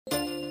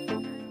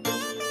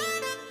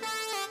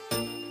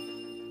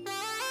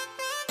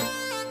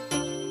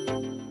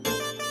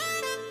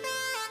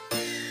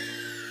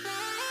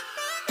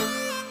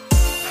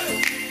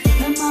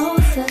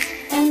Mimosas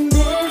and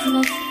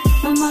business.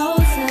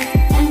 Mimosas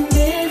and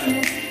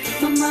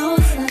business.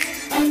 Mimosas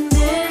and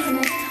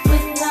business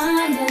with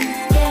London,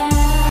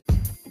 yeah.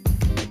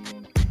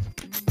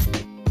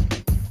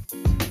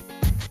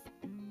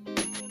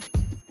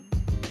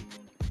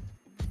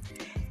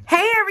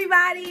 Hey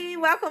everybody,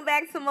 welcome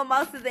back to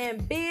Mimosas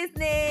and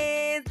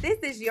Business. This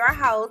is your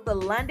host,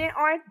 London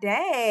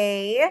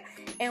Arday,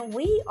 and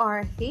we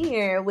are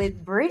here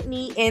with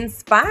Brittany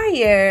Inspires.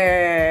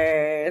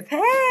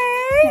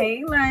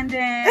 Hey,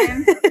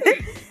 London.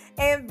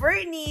 And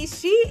Brittany,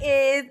 she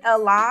is a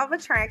law of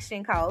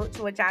attraction coach,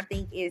 which I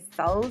think is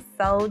so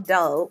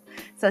dope.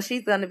 So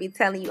she's going to be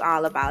telling you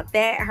all about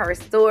that, her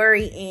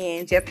story,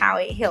 and just how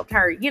it helped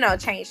her,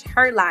 change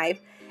her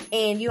life.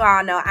 And you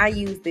all know I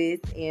use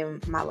this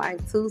in my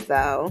life too,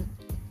 so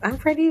I'm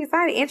pretty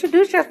excited.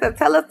 Introduce yourself.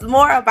 Tell us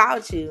more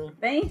about you.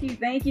 Thank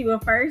you. Well,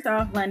 first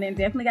off, London,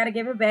 definitely got to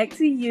give it back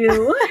to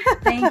you.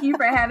 Thank you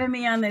for having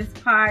me on this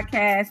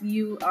podcast.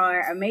 You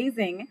are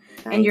amazing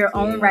in your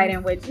own right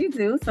in what you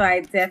do, so I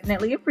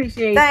definitely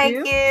appreciate you.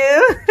 Thank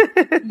you.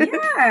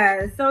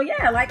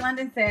 Like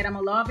London said, I'm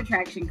a law of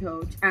attraction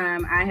coach.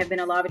 I have been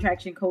a law of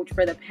attraction coach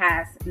for the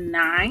past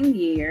 9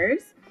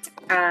 years.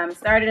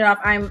 Started off,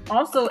 I'm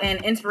also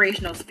an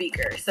inspirational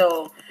speaker.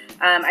 So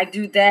I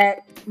do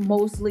that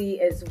mostly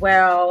as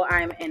well.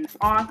 I'm an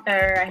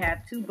author. I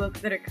have 2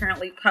 books that are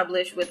currently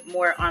published with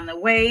more on the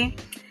way.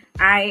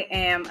 I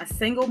am a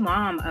single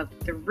mom of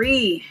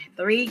 3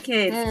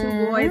 kids,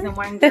 2 boys and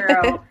 1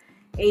 girl,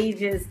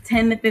 ages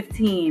 10 to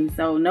 15.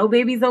 So no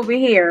babies over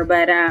here,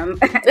 but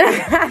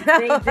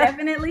they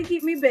definitely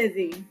keep me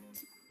busy.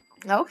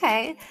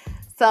 Okay.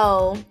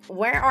 So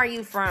where are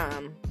you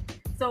from?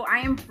 So I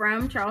am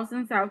from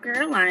Charleston, South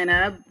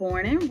Carolina,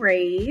 born and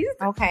raised.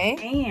 Okay.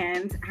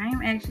 And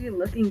I'm actually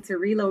looking to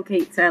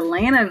relocate to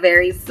Atlanta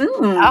very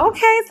soon.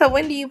 Okay. So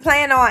when do you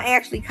plan on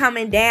actually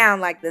coming down?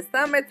 Like the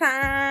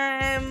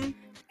summertime?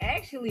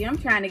 Actually, I'm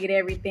trying to get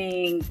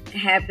everything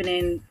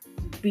happening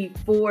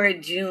before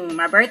June.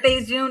 My birthday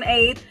is June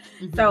 8th.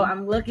 So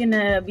I'm looking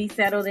to be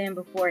settled in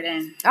before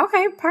then.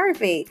 Okay,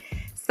 perfect.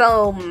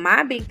 So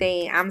my big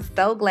thing, I'm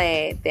so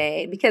glad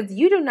that, because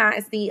you do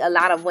not see a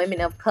lot of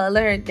women of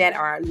color that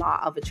are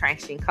law of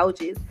attraction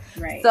coaches.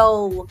 Right.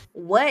 So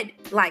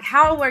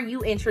how were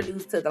you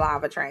introduced to the law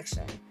of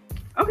attraction?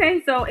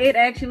 Okay, so it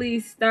actually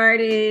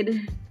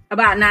started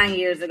about 9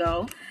 years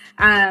ago.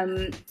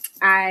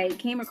 I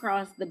came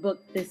across the book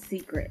The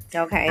Secret.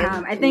 Okay.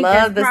 I think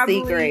Love that's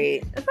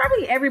Secret. That's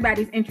probably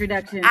everybody's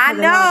introduction to I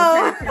the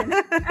law of know.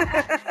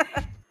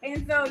 attraction.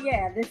 And so,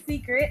 The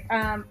Secret,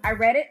 I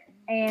read it.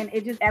 And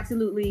it just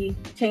absolutely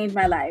changed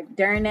my life.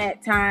 During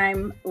that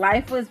time,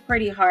 life was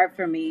pretty hard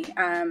for me.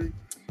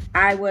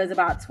 I was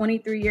about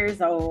 23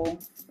 years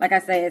old. Like I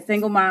said,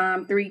 single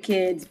mom, 3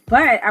 kids.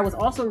 But I was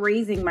also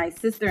raising my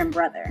sister and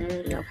brother.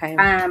 Okay.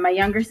 My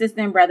younger sister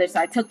and brother. So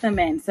I took them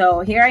in. So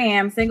here I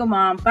am, single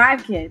mom,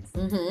 5 kids.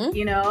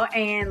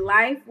 And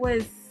life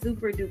was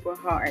super duper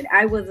hard.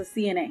 I was a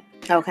CNA.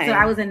 Okay. So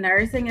I was a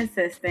nursing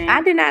assistant.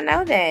 I did not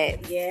know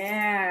that.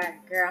 Yeah,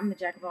 girl, I'm the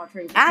jack of all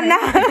trades. I know.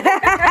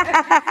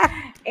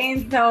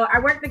 And so I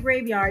worked the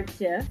graveyard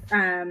shift,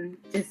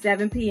 just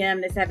 7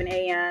 p.m. to 7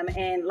 a.m.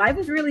 And life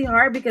was really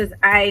hard because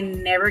I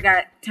never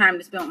got time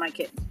to spend with my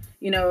kids.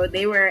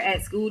 They were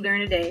at school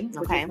during the day,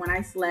 which is when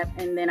I slept,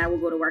 and then I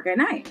would go to work at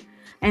night.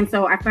 And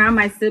so I found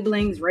my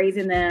siblings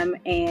raising them,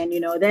 and,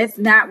 that's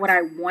not what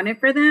I wanted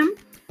for them.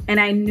 And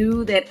I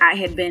knew that I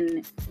had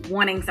been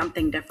wanting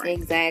something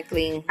different.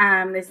 Exactly.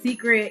 The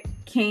Secret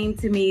came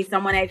to me.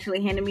 Someone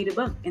actually handed me the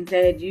book and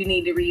said, "You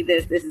need to read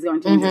this. This is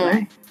going to change your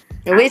life."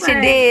 Which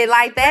it did.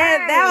 Like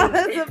that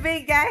was a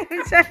big game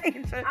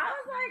changer. I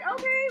was like,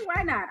 okay,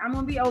 why not? I'm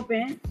going to be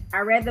open. I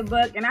read the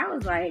book and I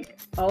was like,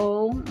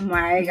 oh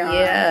my God.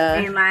 Yeah.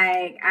 And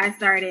I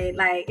started,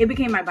 it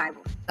became my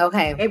Bible.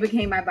 Okay. It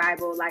became my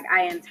Bible.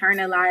 I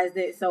internalized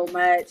it so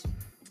much.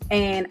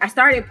 And I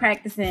started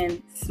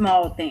practicing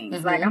small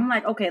things. I'm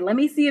like, okay, let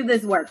me see if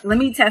this works. Let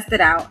me test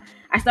it out.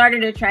 I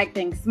started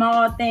attracting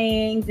small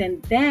things.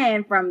 And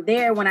then from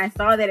there, when I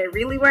saw that it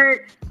really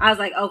worked, I was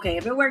like, okay,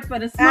 if it works for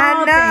the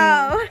small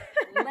things,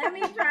 let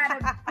me try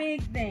the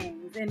big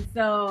things. And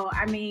so,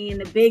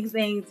 the big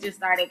things just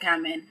started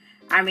coming.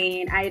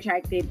 I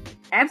attracted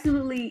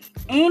absolutely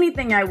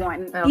anything I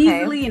want,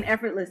 easily and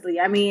effortlessly.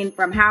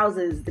 From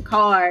houses to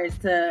cars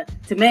to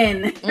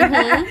men,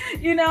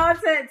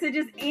 to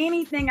just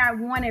anything I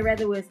wanted,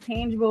 whether it was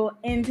tangible,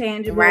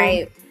 intangible.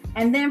 Right.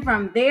 And then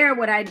from there,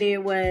 what I did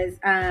was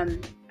I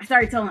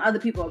started telling other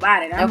people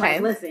about it. I'm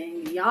like,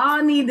 listen,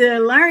 y'all need to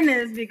learn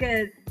this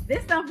because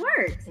this stuff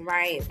works.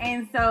 Right.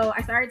 And so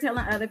I started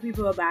telling other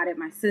people about it,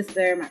 my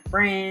sister, my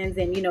friends,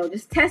 and,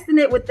 just testing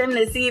it with them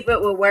to see if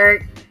it would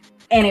work.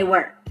 And it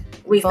worked.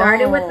 We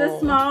started with the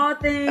small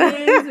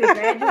things. We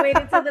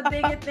graduated to the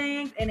bigger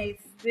things. And it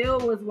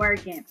still was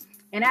working.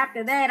 And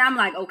after that, I'm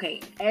like,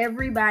 okay,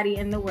 everybody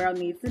in the world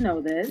needs to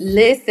know this.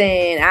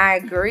 Listen,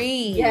 I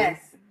agree. Yes.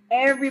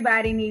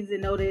 Everybody needs to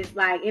know this.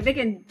 If it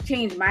can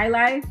change my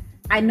life,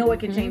 I know it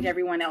can change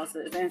everyone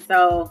else's. And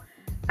so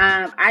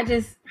I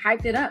just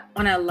hyped it up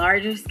on a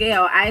larger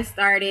scale. I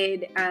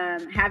started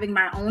having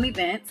my own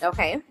events.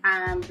 Okay.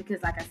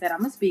 Because like I said,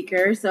 I'm a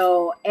speaker.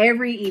 So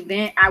every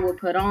event I will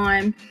put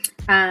on,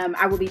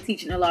 I will be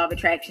teaching the law of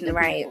attraction to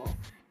people.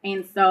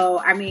 And so,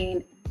 I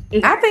mean,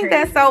 I think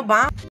that's so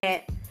bomb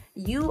that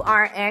you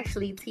are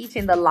actually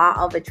teaching the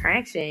law of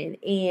attraction,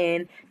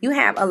 and you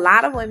have a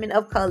lot of women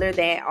of color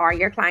that are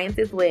your clients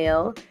as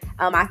well.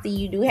 I see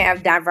you do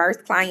have diverse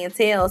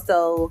clientele.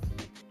 So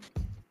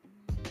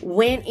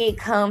when it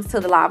comes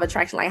to the law of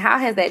attraction, like, how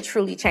has that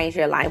truly changed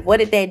your life? What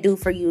did that do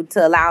for you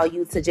to allow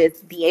you to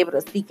just be able to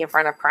speak in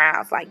front of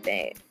crowds like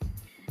that?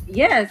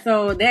 Yeah,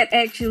 so that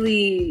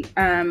actually,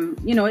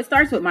 it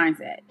starts with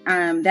mindset.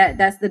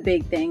 That's the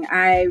big thing.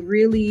 I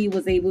really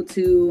was able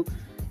to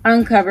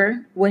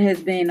uncover what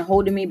has been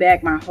holding me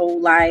back my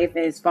whole life,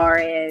 as far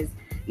as,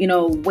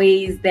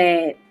 ways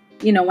that,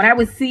 when I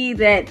would see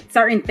that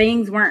certain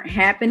things weren't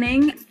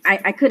happening,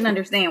 I couldn't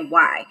understand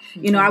why.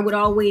 Mm-hmm. I would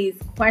always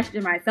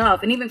question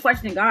myself and even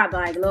question God,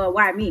 like, Lord,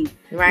 why me?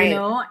 Right.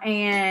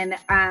 And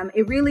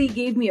it really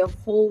gave me a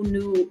whole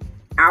new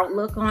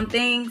outlook on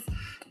things.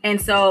 And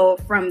so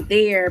from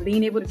there,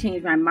 being able to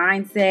change my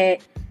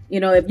mindset,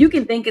 if you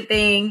can think a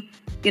thing,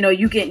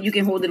 you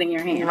can hold it in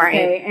your hand. Right.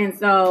 Okay. And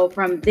so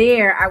from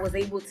there, I was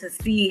able to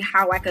see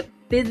how I could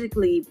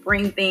physically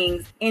bring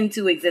things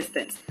into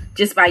existence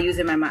just by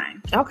using my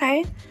mind.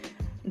 Okay.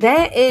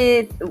 That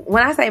is,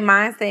 when I say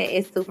mindset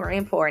is super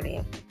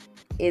important,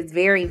 it's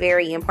very,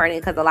 very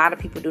important, because a lot of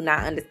people do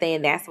not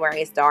understand that's where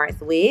it starts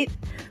with.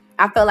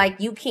 I feel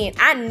like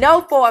I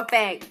know for a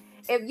fact,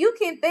 if you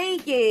can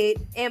think it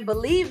and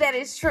believe that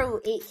it's true,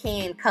 it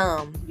can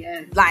come.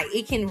 Yes. Like,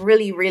 it can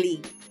really,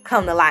 really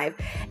come to life.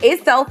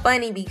 It's so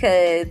funny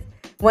because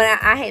when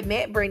I had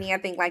met Brittany, I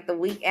think like the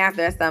week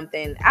after or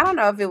something. I don't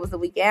know if it was the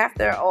week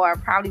after or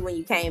probably when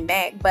you came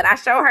back, but I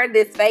showed her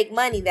this fake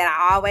money that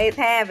I always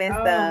have and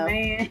stuff. Oh,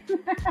 man.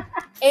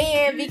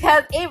 And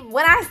because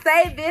when I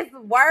say this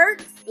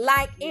works,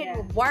 like,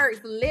 it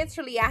works.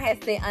 Literally, I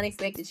had said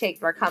unexpected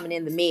checks were coming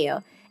in the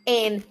mail.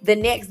 And the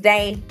next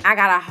day, I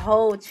got a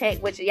whole check,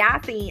 which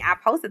y'all seen, I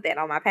posted that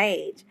on my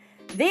page.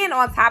 Then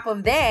on top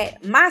of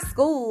that, my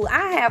school,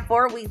 I have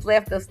 4 weeks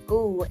left of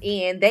school,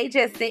 and they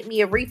just sent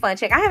me a refund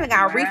check. I haven't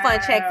got a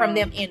refund check from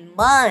them in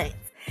months.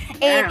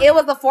 And it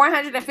was a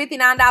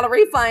 $459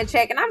 refund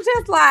check. And I'm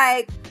just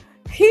like,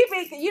 keep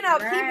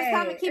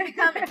it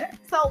coming.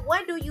 So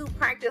what do you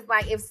practice?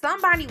 Like, if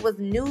somebody was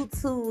new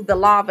to the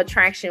law of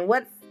attraction,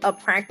 what's a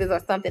practice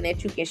or something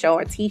that you can show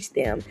or teach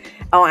them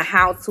on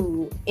how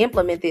to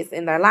implement this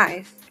in their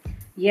life?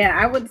 Yeah,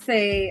 I would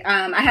say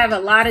I have a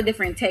lot of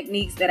different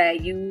techniques that I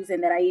use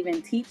and that I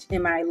even teach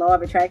in my Law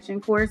of Attraction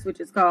course, which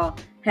is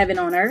called Heaven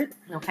on Earth.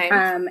 Okay.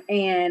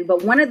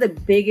 But one of the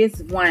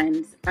biggest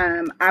ones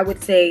I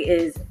would say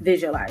is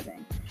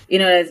visualizing.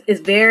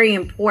 It's very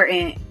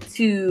important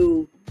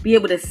to be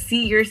able to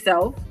see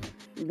yourself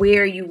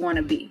where you want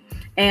to be.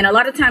 And a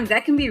lot of times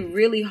that can be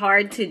really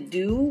hard to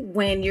do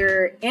when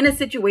you're in a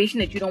situation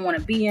that you don't want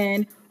to be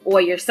in, or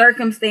your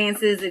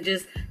circumstances are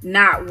just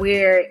not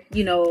where,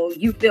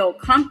 you feel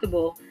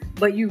comfortable,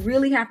 but you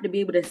really have to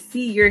be able to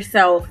see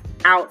yourself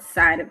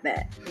outside of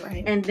that.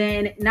 Right. And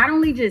then not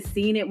only just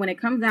seeing it, when it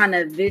comes down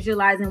to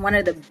visualizing, one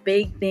of the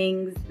big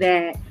things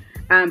that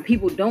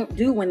people don't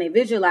do when they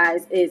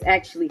visualize is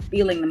actually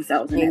feeling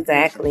themselves.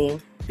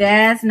 Exactly.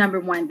 That's number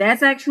one.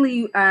 That's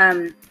actually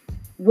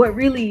what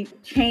really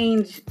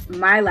changed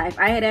my life.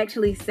 I had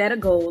actually set a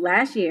goal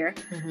last year.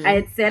 Mm-hmm. I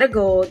had set a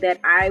goal that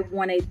I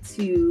wanted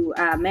to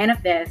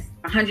manifest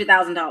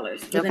 $100,000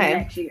 within the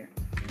next year.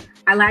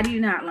 I lied to you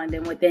not,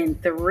 London. Within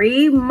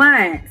 3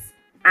 months,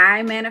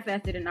 I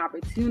manifested an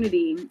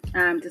opportunity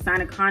to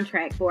sign a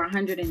contract for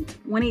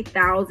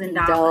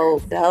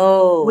 $120,000.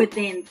 Dope.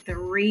 Within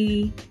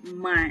 3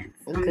 months.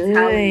 I'm Good.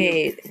 telling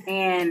you.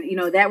 And,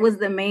 that was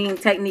the main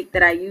technique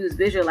that I use,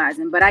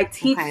 visualizing. But I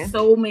teach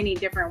so many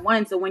different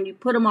ones. So when you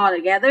put them all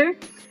together,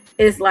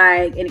 it's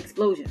like an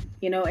explosion.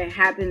 It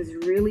happens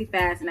really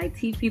fast. And I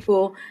teach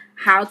people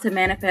how to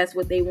manifest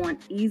what they want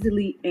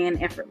easily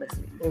and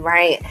effortlessly.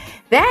 Right.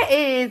 That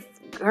is,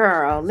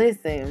 girl,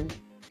 listen.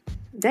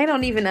 They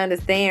don't even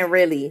understand,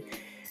 really.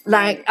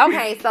 Like,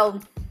 okay, so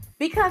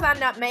because I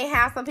may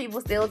have some people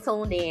still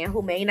tuned in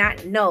who may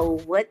not know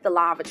what the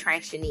law of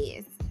attraction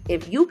is.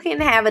 If you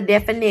can have a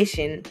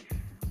definition,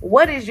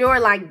 what is your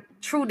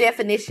true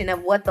definition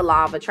of what the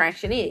law of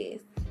attraction is?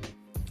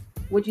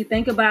 What you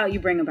think about, you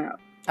bring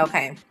about.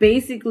 Okay.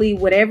 Basically,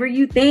 whatever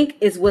you think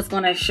is what's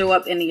going to show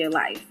up into your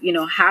life.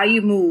 How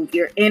you move,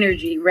 your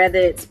energy, whether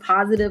it's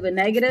positive or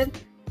negative,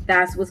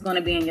 that's what's going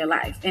to be in your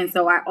life. And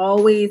so I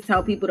always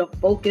tell people to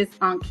focus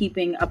on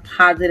keeping a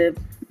positive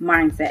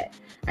mindset.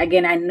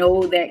 Again, I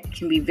know that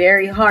can be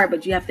very hard,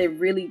 but you have to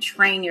really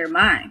train your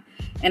mind.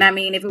 And I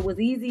mean, if it was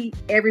easy,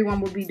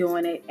 everyone would be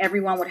doing it.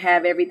 Everyone would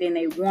have everything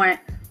they want.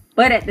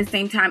 But at the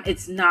same time,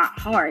 it's not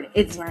hard.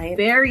 It's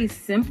very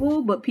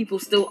simple, but people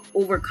still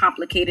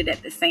overcomplicate it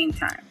at the same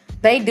time.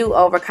 They do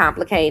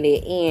overcomplicate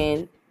it.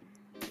 And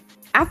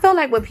I feel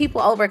like when people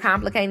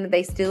overcomplicate it,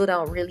 they still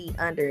don't really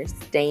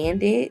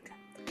understand it.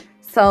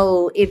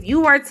 So if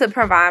you were to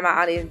provide my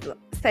audience,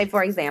 say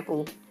for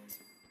example,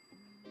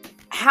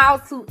 how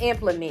to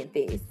implement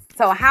this.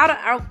 So how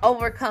to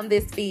overcome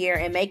this fear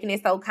and making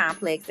it so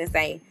complex and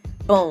say,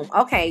 boom,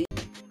 okay,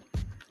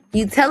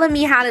 you telling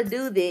me how to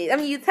do this. I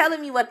mean, you telling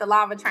me what the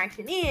law of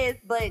attraction is,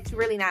 but you're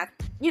really not,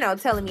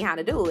 telling me how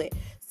to do it.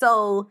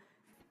 So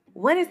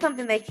what is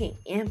something they can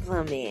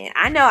implement?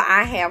 I know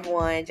I have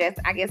one, just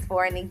I guess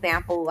for an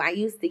example, I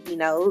use sticky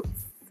notes,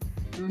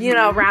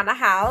 around the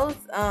house.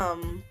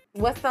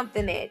 What's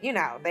something that,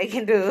 they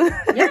can do?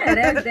 Yeah,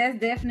 that's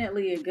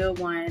definitely a good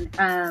one.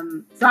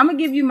 So I'm gonna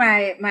give you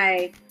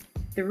my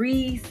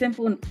 3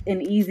 simple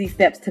and easy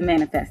steps to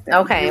manifest it.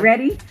 Okay. You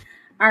ready?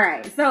 All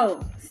right.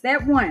 So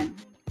step 1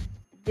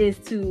 is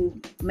to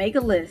make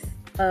a list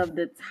of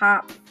the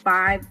top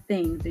 5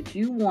 things that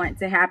you want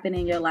to happen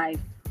in your life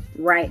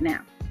right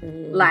now.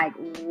 Like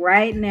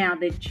right now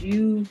that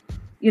you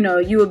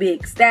will be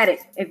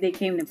ecstatic if they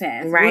came to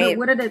pass. Right.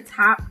 What are the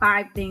top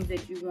 5 things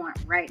that you want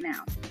right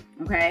now?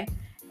 Okay.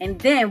 And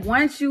then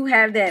once you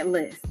have that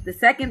list, the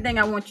second thing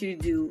I want you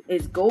to do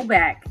is go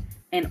back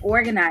and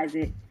organize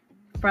it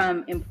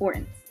from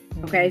importance.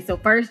 Okay. So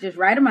first just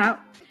write them out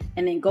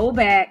and then go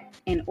back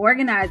and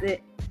organize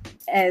it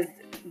as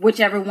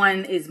whichever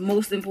one is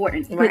most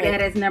important. Put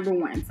that as number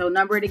 1. So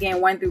number it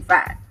again, 1 through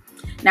 5.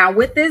 Now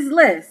with this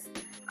list,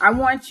 I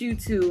want you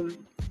to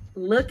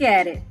look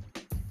at it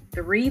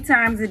 3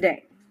 times a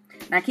day.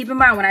 Now keep in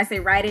mind, when I say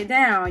write it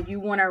down,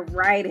 you want to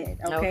write it.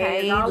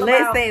 Okay.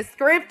 Listen,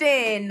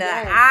 scripting.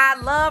 Yes. I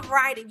love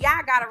writing.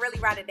 Y'all gotta really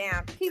write it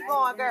down. Keep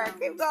going, girl.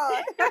 Keep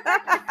going.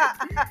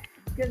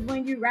 Because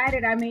when you write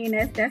it, I mean,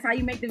 that's how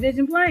you make the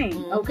vision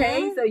plain.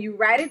 Okay. So you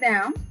write it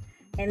down,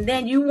 and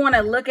then you want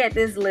to look at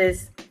this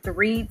list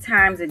 3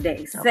 times a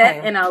day.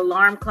 Set an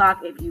alarm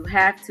clock if you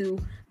have to.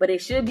 But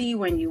it should be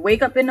when you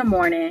wake up in the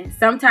morning,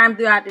 sometime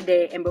throughout the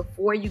day, and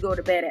before you go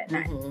to bed at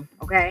night.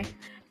 Okay?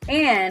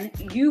 And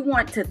you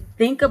want to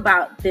think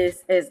about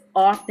this as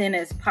often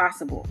as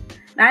possible.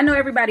 Now, I know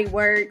everybody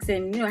works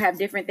and, have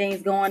different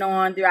things going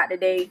on throughout the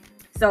day.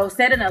 So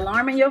set an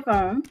alarm in your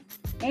phone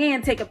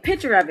and take a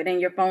picture of it in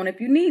your phone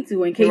if you need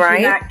to, in case you're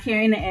not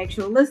carrying the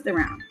actual list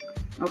around.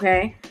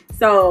 Okay?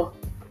 So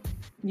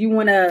you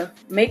want to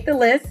make the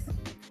list.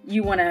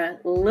 You want to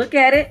look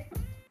at it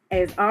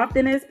as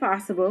often as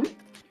possible.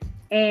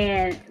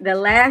 And the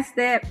last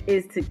step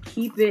is to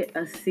keep it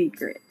a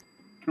secret.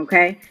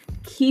 Okay?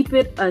 Keep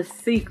it a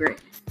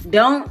secret.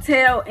 Don't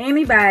tell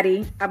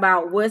anybody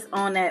about what's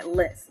on that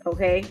list.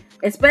 Okay?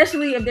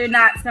 Especially if they're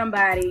not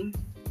somebody.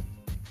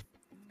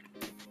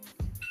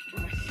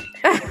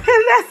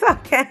 That's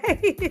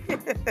okay.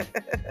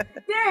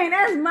 Dang,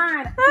 that's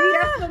mine. See,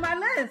 that's for my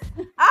list.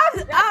 That's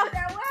what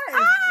that was.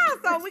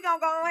 So we're going to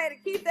go ahead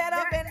and keep that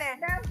up in there.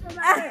 That's for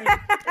my list.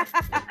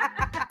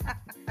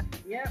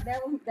 Yep,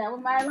 that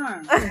was my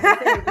alarm.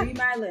 Read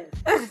my list.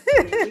 Yeah,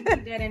 we keep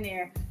that in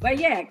there. But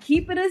yeah,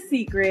 keep it a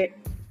secret.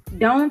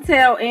 Don't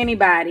tell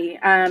anybody,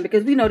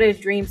 because we know there's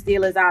dream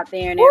stealers out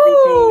there and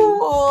everything.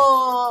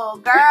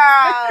 Ooh,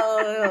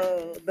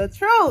 girl, the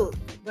truth.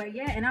 But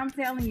yeah, and I'm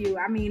telling you,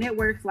 I mean, it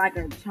works like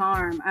a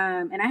charm.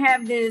 And I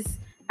have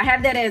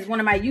that as one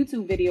of my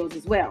YouTube videos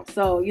as well.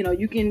 So,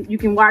 you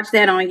can watch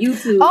that on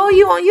YouTube. Oh,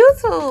 you on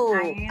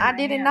YouTube? I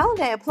didn't know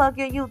that. Plug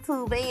your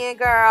YouTube in,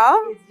 girl.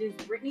 It's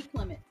just Brittany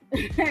Clement.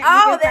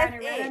 Oh, that's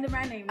it. Right under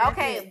my name.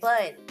 Okay,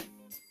 but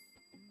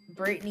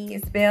Brittany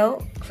is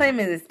spelled,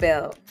 Clement is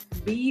spelled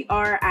BRITTNEY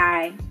CLEMENT.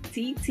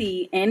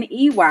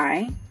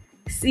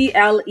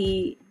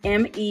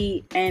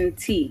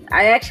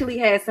 I actually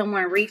had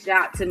someone reach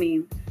out to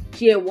me.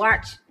 She had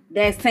watched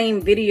that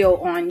same video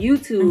on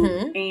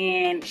YouTube,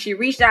 and she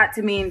reached out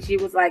to me and she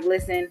was like,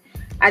 listen,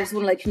 I just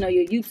want to let you know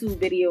your YouTube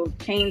video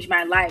changed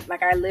my life.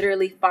 Like, I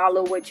literally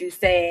follow what you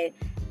said,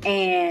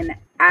 and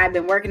I've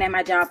been working at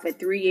my job for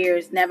 3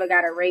 years, never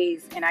got a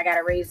raise, and I got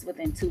a raise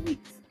within 2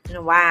 weeks.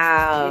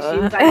 Wow. And she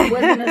was like, it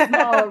wasn't a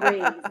small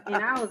raise. And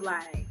I was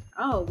like,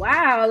 oh,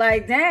 wow.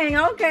 Like, dang,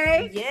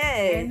 okay.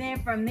 Yes. And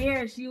then from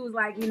there, she was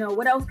like,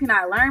 what else can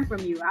I learn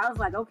from you? I was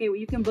like, okay, well,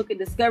 you can book a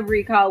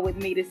discovery call with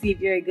me to see if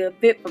you're a good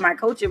fit for my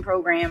coaching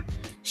program.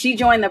 She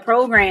joined the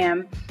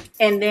program.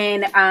 And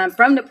then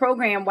from the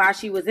program, while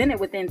she was in it,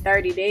 within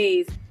 30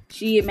 days,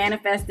 she had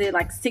manifested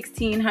like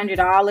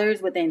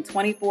 $1,600 within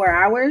 24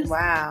 hours.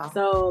 Wow.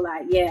 So,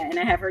 like, yeah. And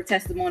I have her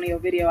testimonial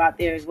video out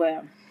there as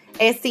well.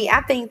 And see,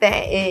 I think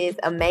that is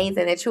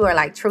amazing that you are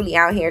like truly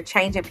out here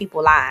changing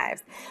people's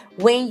lives.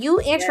 When you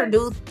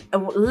introduce,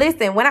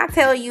 listen, when I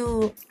tell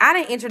you, I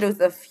didn't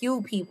introduce a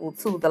few people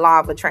to the law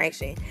of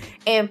attraction,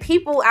 and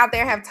people out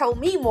there have told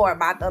me more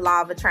about the law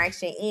of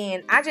attraction.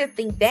 And I just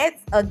think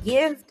that's a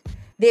gift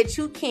that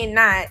you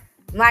cannot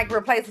like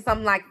replace with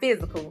something like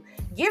physical.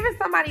 Giving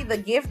somebody the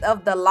gift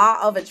of the law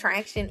of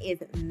attraction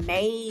is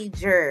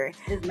major,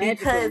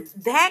 because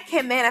that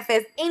can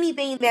manifest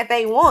anything that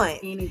they want.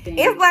 Anything.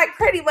 It's like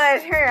pretty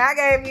much, here, I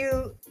gave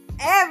you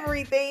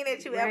everything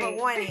that you ever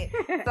wanted.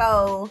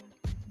 So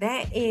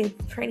that is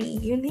pretty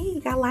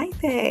unique. I like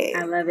that.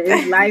 I love it.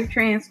 It's life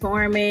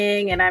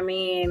transforming. And I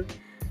mean,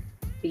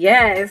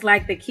 yeah, it's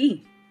like the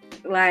key.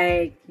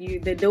 Like,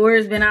 the door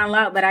has been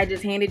unlocked, but I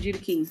just handed you the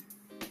key.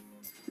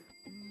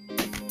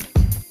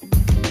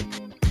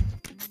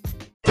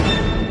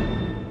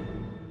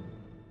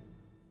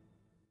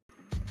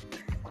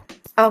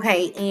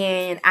 Okay,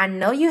 and I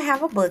know you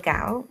have a book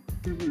out.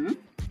 Mm-hmm.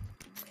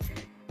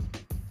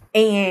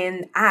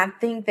 And I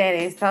think that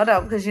is so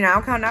dope because,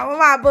 I'm coming out with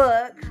my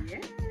book.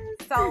 Yes.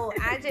 So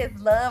I just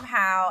love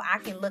how I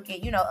can look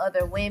at,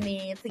 other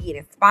women to get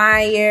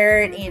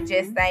inspired and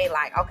just say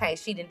like, okay,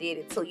 she done did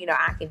it too.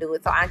 I can do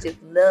it. So I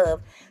just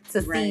love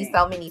to see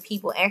so many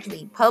people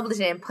actually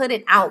publishing and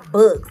putting out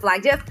books,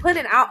 like just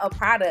putting out a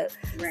product.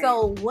 Right.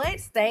 So what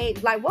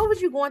stage, like what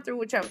was you going through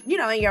with your,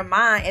 in your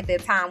mind at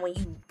that time when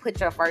you put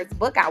your first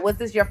book out? Was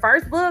this your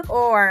first book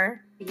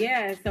or?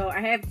 Yeah, so I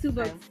have 2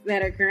 books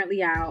that are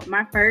currently out.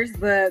 My first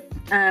book,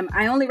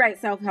 I only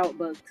write self-help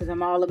books because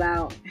I'm all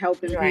about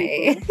helping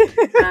people.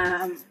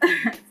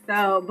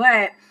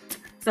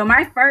 So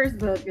my first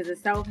book is a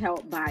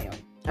self-help bio.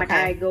 Like,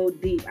 I go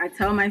deep. I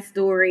tell my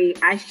story.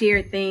 I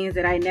share things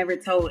that I never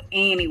told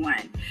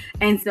anyone.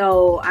 And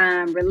so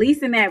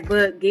releasing that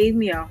book gave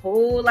me a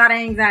whole lot of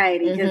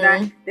anxiety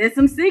because there's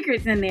some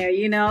secrets in there,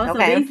 So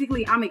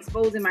basically, I'm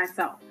exposing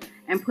myself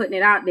and putting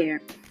it out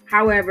there.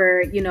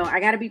 However, I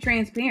got to be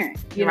transparent,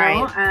 you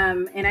know,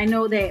 and I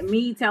know that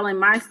me telling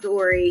my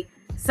story,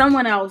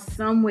 someone else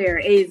somewhere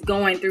is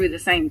going through the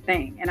same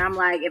thing. And I'm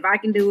like, if I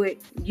can do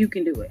it, you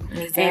can do it.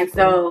 Exactly. And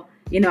so,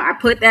 I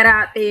put that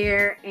out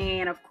there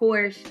and of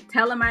course,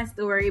 telling my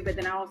story, but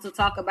then I also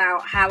talk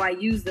about how I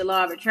use the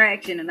law of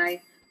attraction and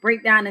I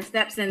break down the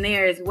steps in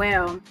there as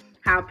well,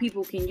 how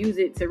people can use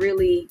it to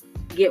really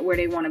get where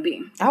they want to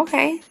be.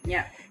 Okay.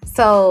 Yeah.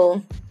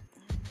 So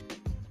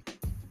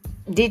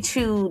did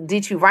you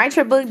write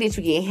your book? Did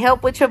you get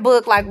help with your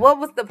book? Like, what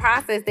was the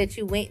process that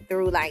you went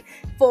through? Like,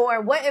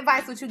 for what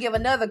advice would you give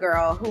another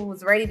girl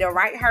who's ready to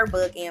write her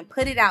book and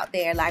put it out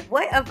there? Like,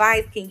 what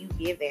advice can you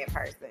give that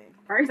person?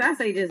 First, I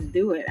say just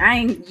do it.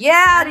 I didn't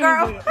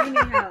girl. get any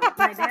help.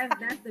 Like,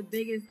 that's the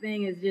biggest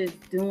thing is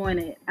just doing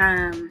it.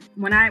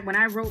 When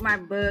I wrote my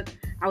book,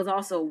 I was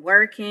also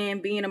working,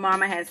 being a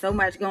mom. I had so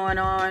much going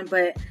on,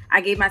 but I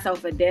gave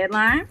myself a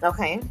deadline.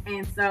 Okay.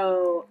 And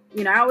so,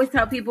 I always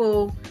tell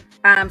people,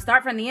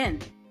 start from the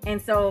end.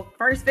 And so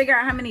first figure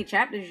out how many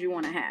chapters you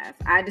want to have.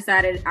 I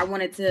decided I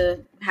wanted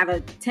to have a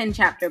 10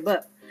 chapter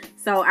book.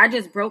 So I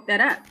just broke that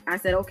up. I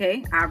said,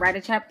 okay, I'll write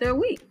a chapter a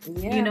week.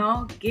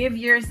 Yeah. Give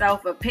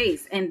yourself a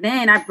pace. And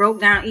then I broke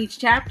down each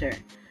chapter.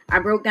 I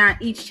broke down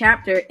each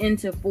chapter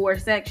into 4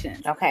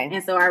 sections. Okay.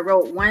 And so I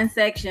wrote 1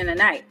 section a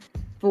night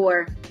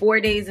for 4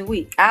 days a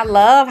week. I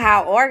love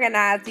how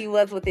organized you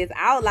was with this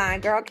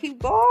outline, girl.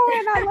 Keep going.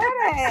 I love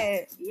that.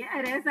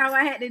 Yeah, that's how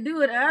I had to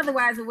do it.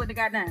 Otherwise, it wouldn't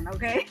have got done.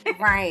 Okay.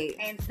 Right.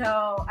 And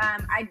so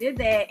I did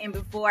that. And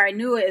before I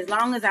knew it, as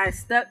long as I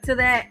stuck to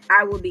that,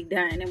 I would be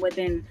done. And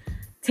within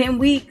 10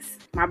 weeks,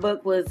 my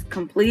book was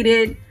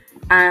completed.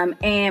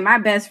 And my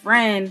best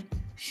friend,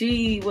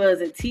 she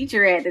was a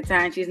teacher at the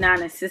time. She's now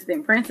an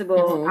assistant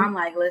principal. I'm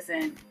like,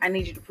 listen, I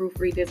need you to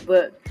proofread this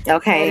book.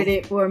 Okay. Edit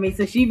it for me.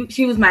 So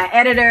she was my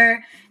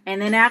editor.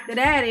 And then after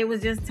that, it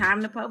was just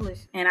time to publish.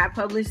 And I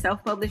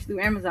self-published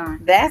through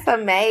Amazon. That's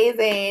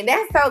amazing.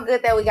 That's so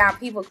good that we got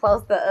people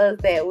close to us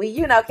that we,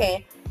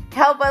 can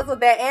help us with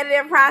that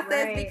editing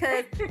process,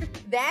 because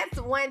that's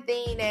one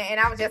thing and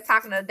I was just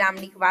talking to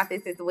Dominique about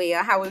this as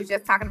well, how we was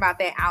just talking about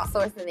that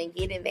outsourcing and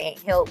getting that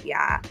help,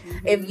 y'all.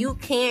 If you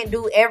can't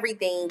do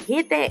everything,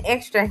 get that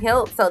extra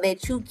help so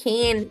that you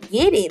can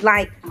get it,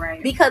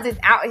 because it's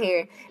out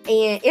here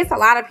and it's a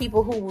lot of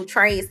people who will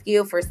trade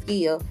skill for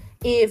skill.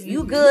 If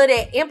you good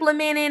at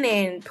implementing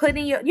and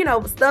putting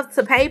your, stuff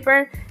to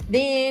paper,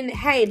 then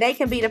hey, they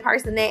can be the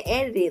person that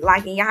edited,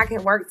 and y'all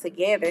can work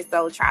together.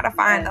 So try to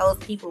find those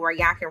people where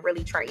y'all can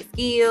really trade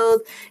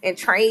skills and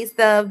trade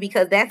stuff,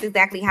 because that's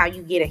exactly how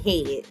you get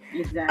ahead.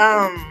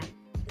 Exactly.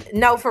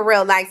 No, for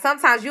real.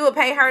 Sometimes you will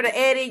pay her to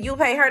edit, you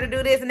pay her to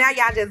do this, and now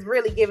y'all just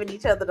really giving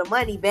each other the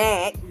money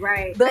back.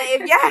 Right. But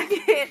if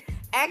y'all can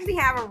actually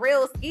have a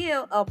real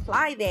skill,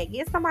 apply that.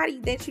 Get somebody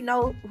that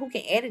who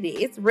can edit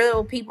it. It's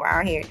real people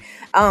out here.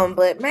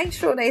 But make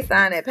sure they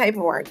sign that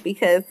paperwork,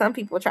 because some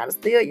people try to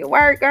steal your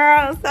work,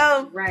 girl.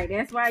 So right.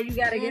 That's why you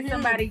gotta get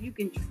somebody you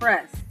can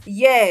trust.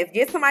 Yes,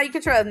 get somebody you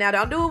can trust. Now,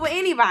 don't do it with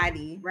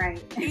anybody.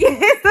 Right.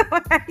 Get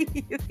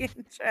somebody you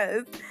can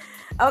trust.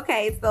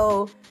 Okay,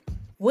 so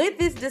with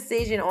this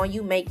decision on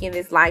you making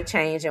this life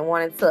change and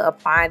wanting to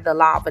apply the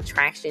law of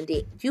attraction,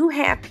 did you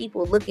have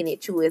people looking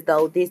at you as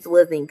though this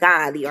wasn't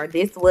godly or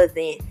this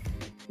wasn't,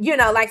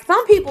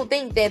 some people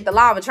think that the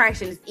law of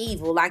attraction is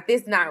evil,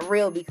 this not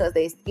real because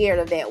they're scared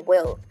of that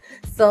wealth.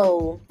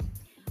 So,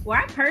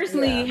 well, I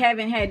personally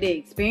haven't had to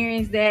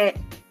experience that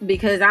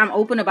because I'm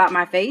open about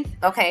my faith.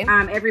 Okay.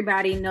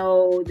 Everybody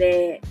know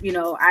that,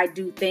 I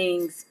do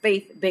things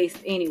faith-based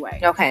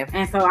anyway. Okay.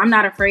 And so I'm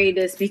not afraid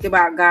to speak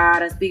about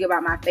God or speak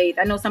about my faith.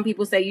 I know some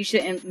people say you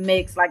shouldn't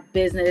mix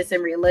business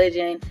and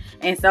religion.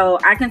 And so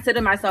I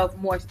consider myself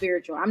more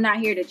spiritual. I'm not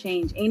here to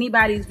change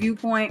anybody's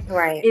viewpoint.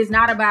 Right. It's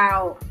not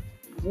about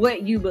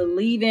what you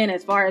believe in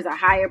as far as a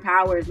higher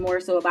power is more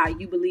so about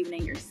you believing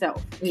in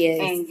yourself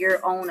and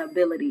your own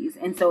abilities.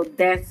 And so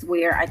that's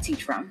where I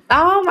teach from.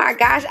 Oh my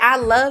gosh, I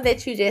love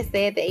that you just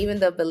said that, even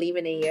the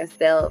believing in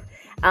yourself.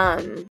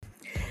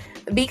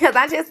 Because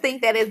I just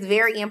think that it's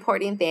very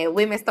important that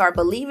women start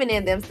believing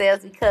in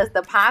themselves, because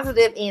the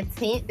positive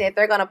intent that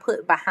they're going to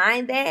put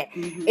behind that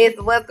is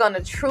what's going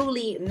to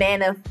truly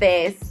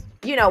manifest,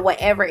 you know,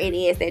 whatever it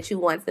is that you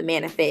want to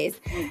manifest.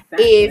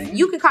 Exactly. If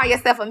you can call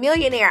yourself a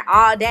millionaire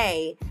all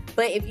day,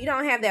 but if you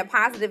don't have that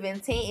positive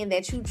intent and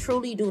that you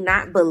truly do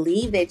not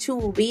believe that you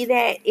will be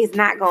that, it's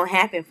not going to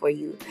happen for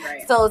you.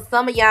 Right. So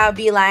some of y'all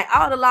be like,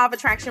 oh, the law of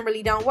attraction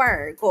really don't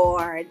work,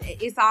 or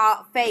it's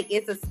all fake,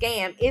 it's a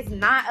scam. It's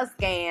not a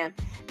scam.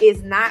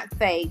 It's not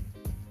fake.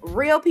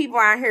 Real people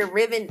out here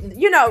living,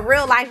 you know,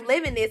 real life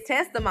living this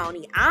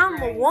testimony.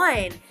 I'm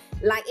one.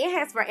 Like, it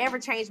has forever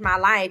changed my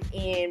life.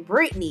 And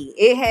Brittany,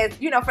 it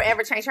has, you know,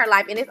 forever changed her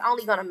life. And it's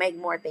only going to make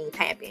more things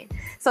happen.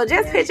 So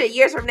just picture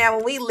years from now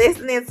when we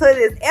listening to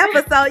this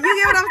episode,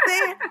 you get what I'm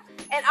saying?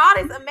 And all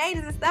this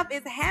amazing stuff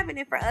is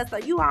happening for us. So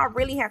you all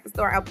really have to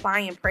start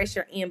applying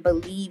pressure and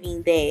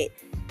believing that,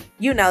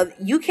 you know,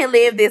 you can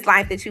live this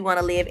life that you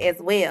want to live as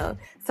well.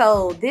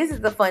 So this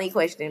is the funny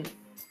question.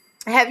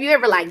 Have you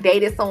ever, like,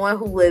 dated someone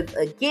who was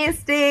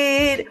against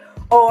it?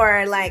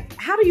 Or, like,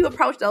 how do you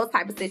approach those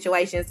type of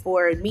situations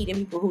for meeting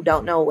people who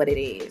don't know what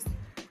it is?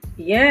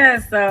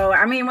 Yeah, so,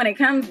 I mean, when it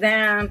comes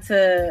down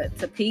to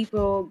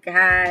people,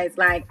 guys,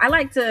 like, I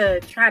like to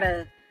try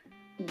to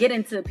get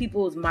into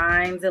people's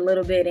minds a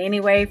little bit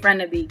anyway from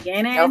the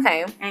beginning.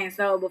 Okay. And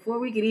so before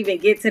we could even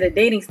get to the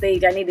dating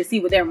stage, I need to see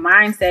what their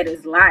mindset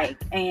is like.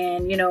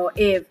 And, you know,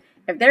 if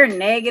they're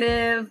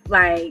negative,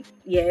 like,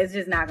 yeah, it's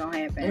just not gonna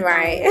happen.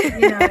 Right. Like,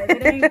 you know, if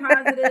it ain't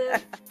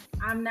positive,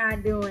 I'm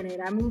not doing it.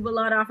 I move a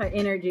lot off of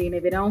energy, and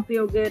if it don't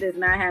feel good, it's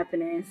not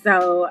happening.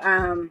 So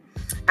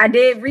I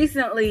did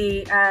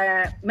recently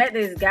met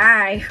this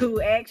guy who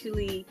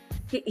actually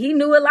he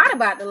knew a lot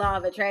about the law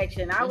of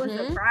attraction. I was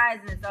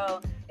surprised, and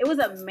so it was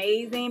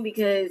amazing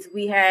because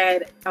we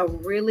had a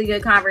really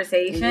good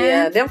conversation.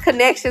 Yeah, them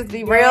connections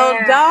be real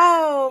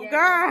dope,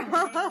 girl.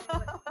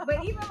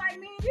 But even like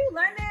me and you,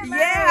 London,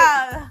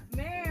 like,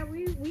 man,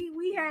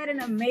 we had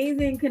an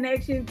amazing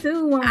connection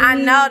too. When I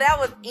know, that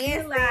was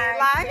instant.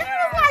 Like, yeah.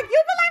 I was like,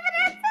 you believe in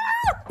that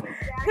too?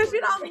 Because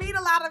you don't meet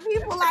a lot of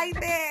people like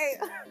that.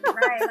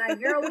 Right,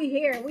 like, girl, we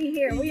here.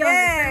 We on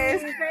the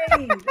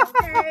same page,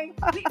 okay?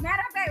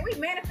 Matter of fact, we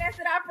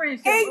manifested our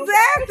friendship.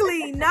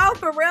 Exactly. Okay? No,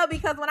 for real,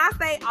 because when I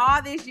say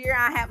all this year,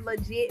 I have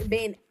legit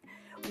been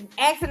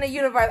asking the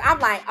universe. I'm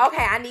like,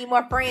 okay, I need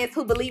more friends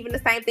who believe in the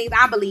same things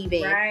I believe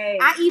in. Right.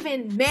 I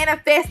even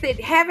manifested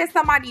having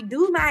somebody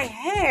do my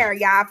hair,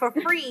 y'all, for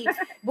free,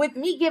 with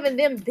me giving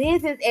them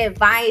business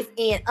advice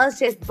and us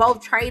just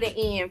both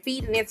trading and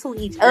feeding into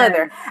each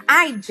other.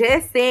 I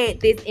just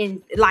said this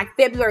in like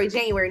February,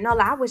 January. No,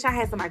 like, I wish I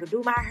had somebody to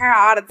do my hair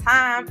all the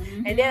time.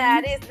 And then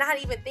I just not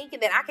even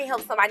thinking that I can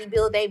help somebody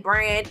build their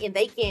brand and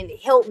they can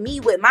help me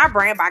with my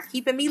brand by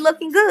keeping me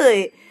looking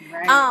good.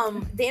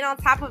 Right. Then on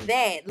top of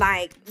that,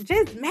 like,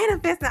 just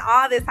manifesting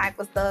all this type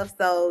of stuff.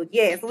 So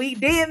yes, we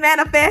did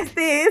manifest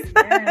this.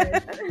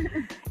 Yes.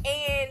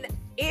 And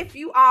if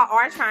you all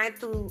are trying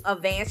to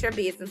advance your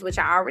business, which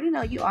I already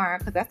know you are,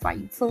 because that's why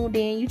you tuned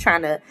in, you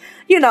trying to,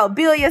 you know,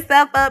 build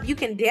yourself up, you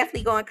can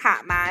definitely go and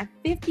cop my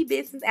 50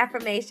 business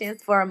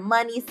affirmations for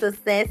money,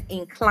 success,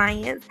 and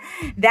clients.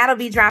 That'll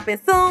be dropping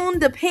soon,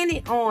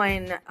 depending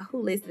on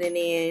who listening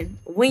in,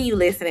 when you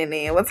listening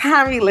in, what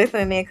time you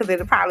listening in, because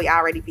it'll probably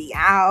already be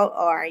out,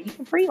 or you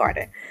can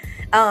pre-order.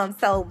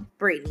 So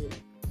Brittany,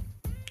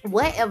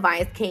 what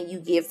advice can you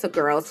give to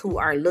girls who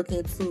are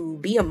looking to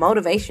be a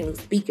motivational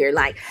speaker?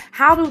 Like,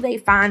 how do they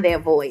find their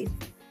voice?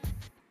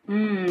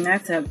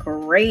 That's a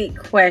great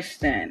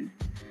question.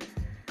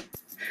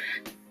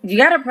 You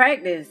got to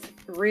practice,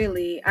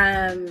 really.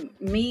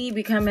 Me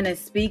becoming a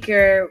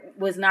speaker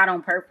was not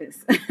on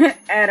purpose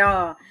at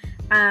all.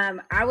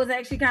 I was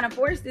actually kind of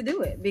forced to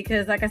do it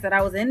because, like I said,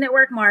 I was in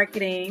network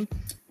marketing,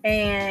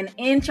 and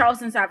in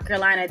Charleston, South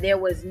Carolina, there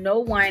was no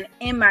one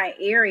in my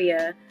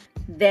area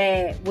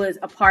that was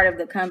a part of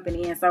the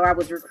company. And so I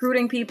was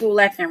recruiting people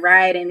left and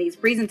right, and these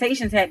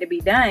presentations had to be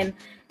done,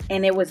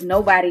 and there was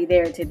nobody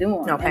there to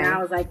do them. Okay. And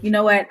I was like, you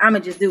know what? I'm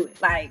going to just do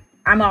it. Like,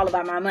 I'm all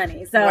about my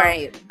money. So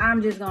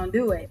I'm just going to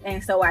do it.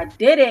 And so I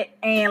did it.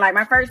 And like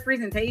my first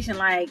presentation,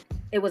 like,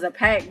 it was a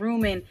packed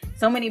room, and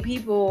so many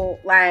people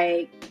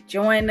like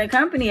joined the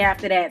company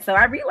after that. So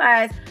I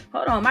realized,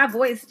 hold on, my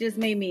voice just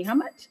made me how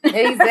much?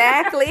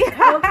 Exactly.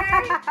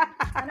 Okay.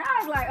 And I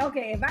was like,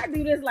 okay, if I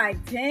do this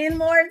like 10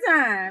 more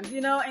times,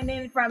 you know, and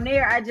then from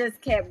there, I just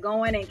kept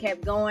going and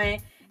kept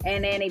going.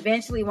 And then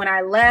eventually when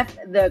I left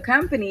the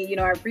company, you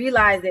know, I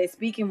realized that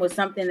speaking was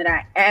something that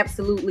I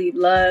absolutely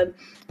loved,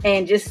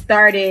 and just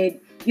started,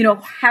 you know,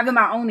 having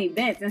my own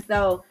events. And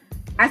so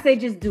I say,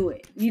 just do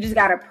it. You just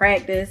got to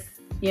practice,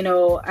 you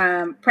know,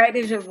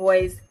 practice your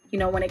voice. You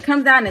know, when it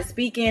comes down to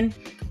speaking,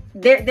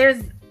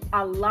 there's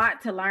a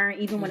lot to learn,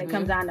 even when it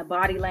comes down to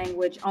body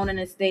language, owning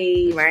a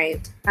stage, Right.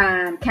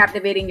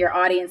 captivating your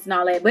audience and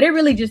all that. But it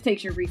really just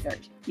takes your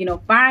research. You know,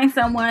 find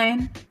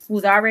someone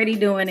who's already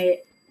doing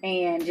it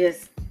and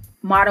just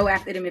model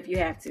after them if you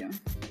have to.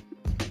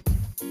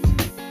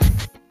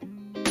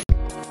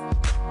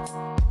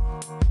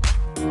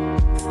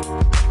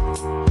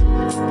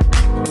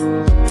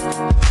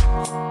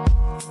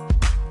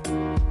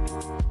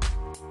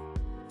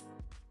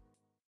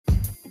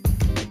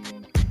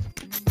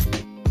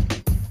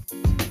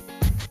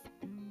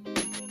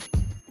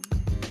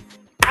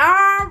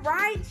 All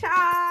right,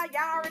 y'all.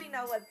 Y'all already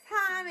know what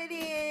time it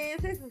is.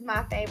 This is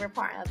my favorite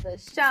part of the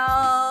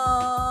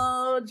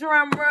show.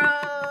 Drum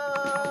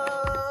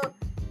roll.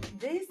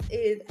 This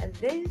is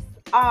This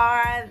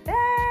or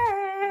That.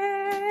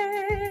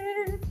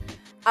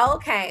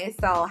 Okay,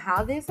 so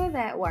how this or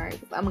that works,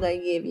 I'm going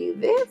to give you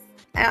this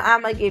and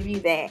I'm going to give you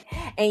that.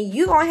 And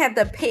you're going to have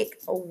to pick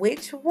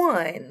which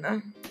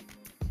one.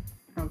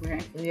 Okay.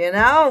 You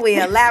know,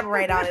 we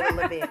elaborate on it a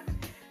little bit.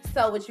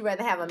 So would you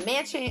rather have a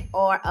mansion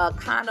or a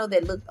condo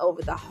that looked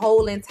over the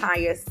whole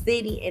entire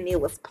city and it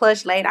was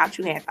plush laid out?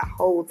 You had the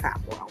whole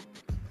top row.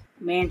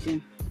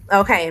 Mansion.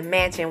 Okay,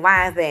 mansion.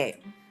 Why is that?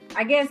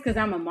 I guess because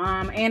I'm a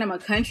mom and I'm a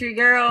country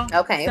girl.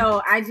 Okay.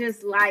 So I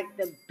just like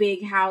the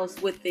big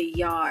house with the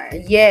yard.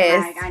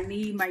 Yes. Like I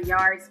need my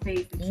yard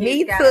space. The kids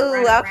Me gotta too.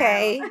 run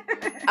Okay. around.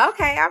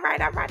 Okay. All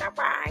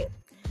right.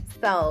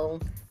 So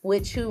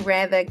would you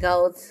rather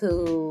go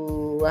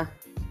to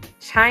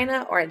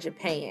China or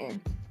Japan?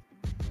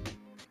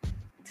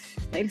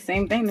 They the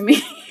same thing to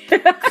me.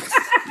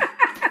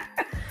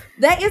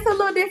 That is a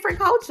little different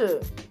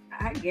culture.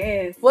 I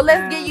guess. Well,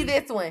 let's give you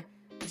this one.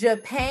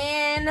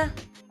 Japan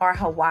or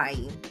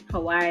Hawaii?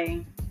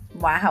 Hawaii.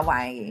 Why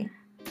Hawaii?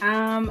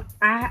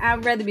 I'd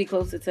rather be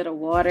closer to the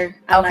water.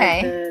 I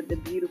Okay. like the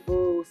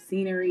beautiful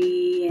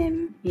scenery,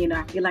 and you know,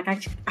 I feel like I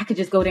could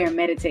just go there and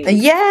meditate.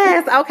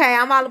 Yes. Okay.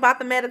 I'm all about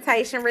the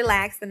meditation,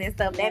 relaxing and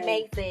stuff. That Yes.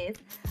 makes sense.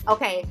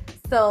 Okay.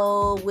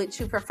 So would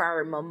you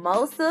prefer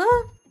mimosa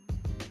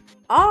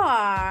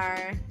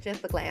or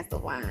just a glass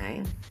of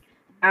wine?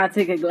 I'll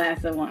take a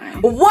glass of wine.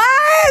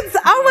 What?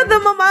 Over the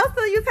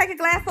mimosa, you take a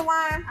glass of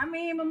wine? I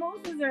mean,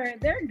 mimosas they're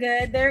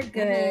good. They're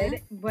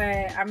good.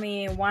 But I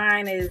mean,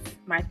 wine is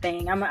my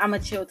thing. I'm a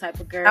chill type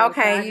of girl.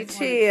 Okay, so I you just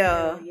wanna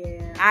chill.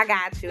 Yeah. I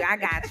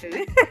got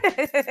you.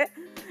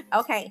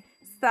 Okay.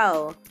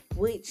 So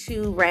would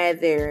you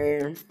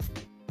rather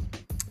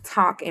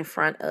talk in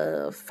front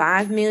of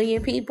 5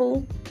 million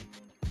people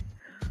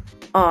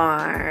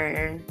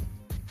or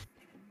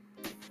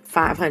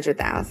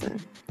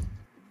 500,000?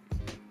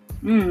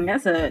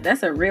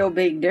 That's a real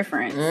big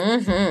difference.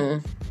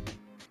 Mm-hmm.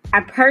 I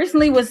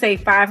personally would say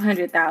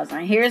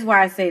 500,000. Here's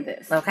why I say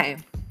this. Okay.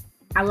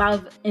 I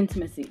love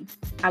intimacy.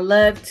 I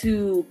love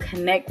to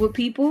connect with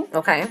people.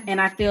 Okay.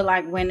 And I feel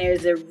like when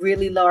there's a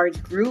really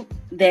large group,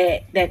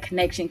 that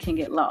connection can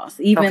get lost.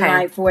 Even Okay.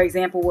 like, for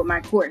example, with my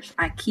course,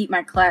 I keep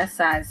my class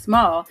size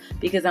small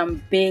because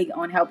I'm big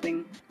on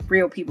helping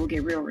real people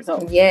get real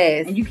results.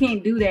 Yes. And you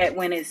can't do that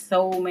when it's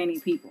so many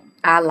people.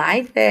 I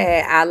like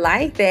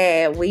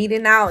that.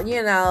 Weeding out,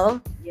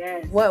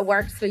 Yes. what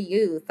works for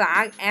you. So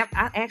I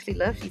actually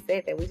love she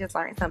said that. We just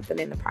learned something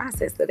in the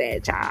process of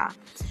that, y'all.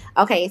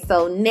 Okay,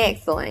 so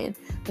next one.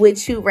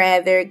 Would you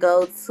rather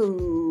go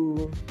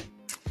to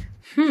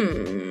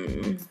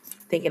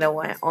thinking of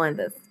one on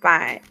the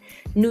spot.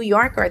 New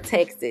York or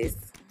Texas?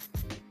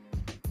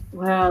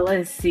 Well,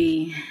 let's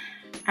see.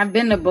 I've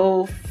been to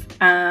both.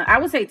 I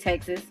would say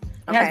Texas. It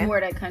Okay. has more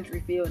of that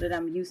country feel that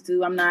I'm used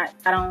to. I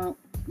don't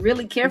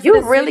really care for You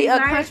the really city a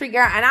life. country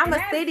girl, and I'm And a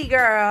that's- city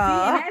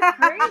girl. See, and that's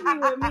crazy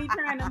with me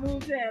trying to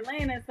move to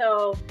Atlanta.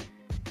 So,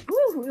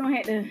 you're gonna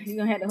have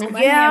to hold my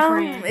hand, Yeah,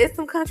 friend. it's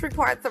some country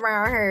parts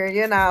around here.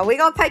 We're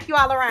gonna take you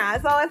all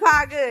around, so it's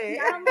all good.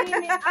 I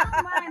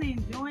don't mind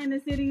enjoying the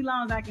city as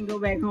long as I can go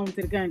back home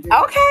to the country.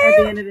 Okay.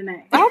 At the end of the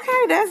night.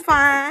 Okay, that's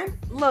fine.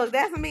 Look,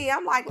 that's me.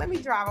 I'm like, let me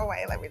drive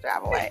away.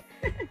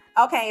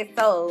 Okay,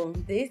 so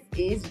this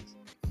is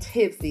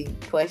tipsy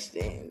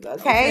questions,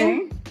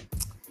 okay?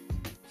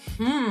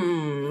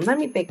 Let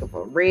me think of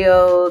a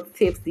real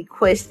tipsy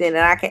question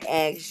that I can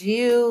ask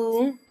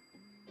you.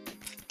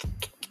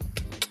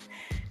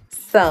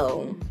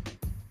 So,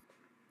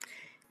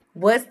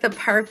 what's the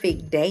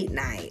perfect date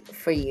night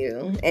for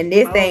you? And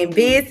this ain't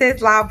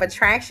business, law of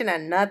attraction, or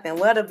nothing.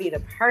 What'll be the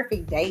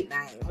perfect date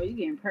night? Oh, you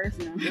getting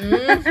personal.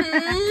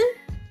 Mhm.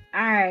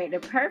 All right, the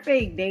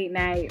perfect date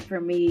night for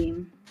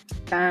me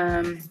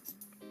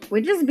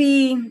would just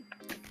be,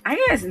 I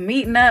guess,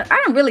 meeting up.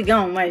 I don't really go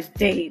on much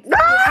dates.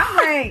 I'm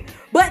like,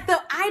 But the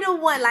ideal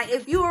one, like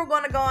if you were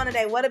gonna go on a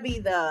date, what'd be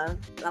the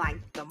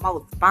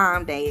most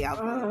bomb date out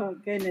there? oh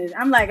goodness.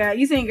 I'm like,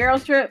 you seen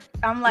Girls Trip?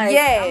 Yes. I'm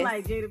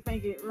like Jada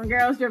Pinkett from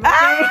Girls Trip. Okay?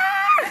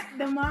 Ah!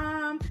 The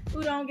mom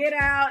who don't get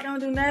out, don't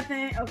do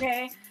nothing.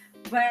 Okay,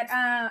 but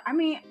I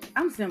mean,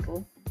 I'm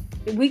simple.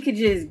 We could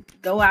just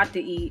go out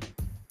to eat,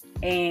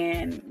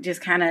 and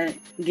just kind of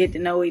get to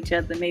know each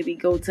other. Maybe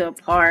go to a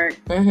park.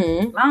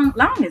 Mm-hmm.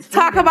 Long as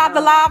Talk freedom, about the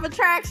though. law of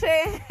attraction.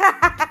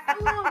 A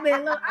little bit.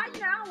 I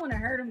don't want to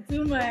hurt them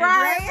too much.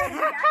 Right.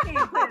 I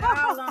can't put it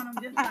all on them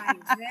just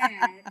like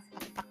that.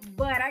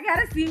 But I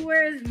gotta see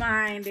where his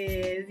mind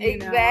is. You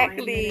know, and then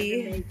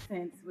Exactly. if it makes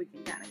sense, we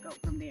can kind of go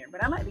from there.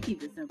 But I like to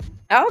keep it simple.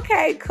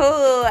 Okay,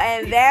 cool.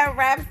 And that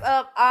wraps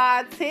up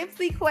our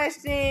tipsy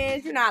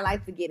questions. You know, I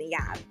like to get in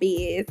y'all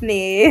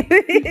business.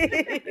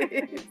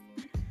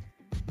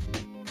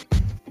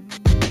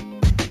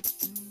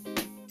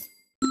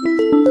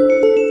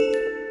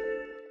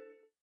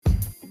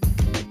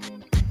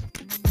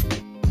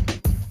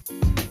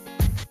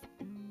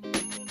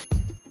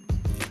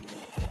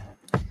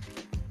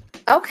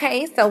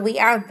 Okay, so we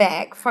are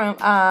back from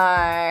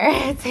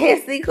our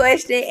tipsy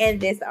question and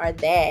this or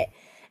that.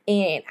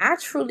 And I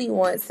truly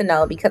want to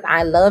know, because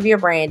I love your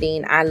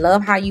branding, I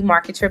love how you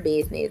market your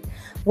business.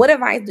 What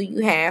advice do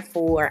you have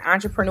for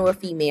entrepreneur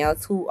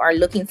females who are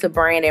looking to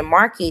brand and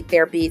market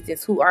their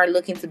business, who are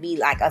looking to be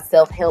like a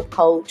self-help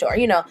coach or,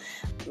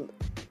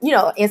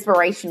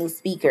 inspirational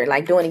speaker,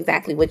 like doing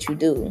exactly what you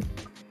do?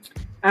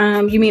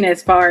 You mean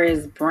as far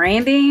as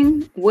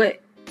branding?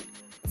 What?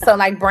 So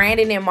like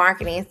branding and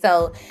marketing.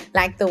 So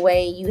like the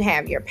way you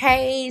have your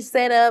page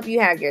set up,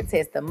 you have your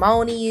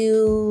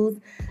testimonials.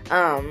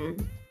 So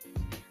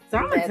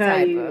I'm gonna That tell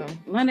type you,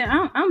 of- London,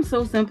 I'm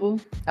so simple.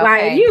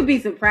 Okay. Like, you'd be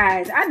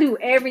surprised. I do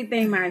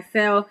everything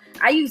myself.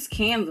 I use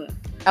Canva.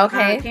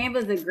 Okay.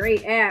 Canva's a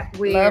great app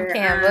where, Love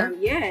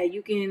Canva.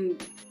 you can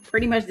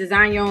pretty much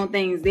design your own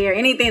things there.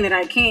 Anything that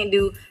I can't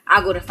do,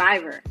 I'll go to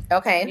Fiverr.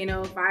 Okay. You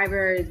know,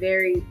 Fiverr is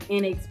very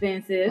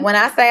inexpensive. When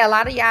I say a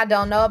lot of y'all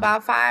don't know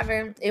about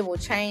Fiverr, it will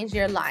change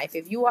your life.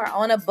 If you are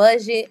on a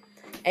budget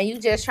and you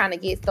just trying to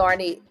get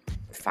started,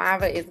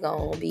 Fiverr is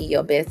going to be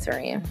your best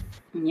friend.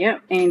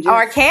 Yep. And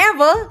Or just,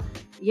 Canva.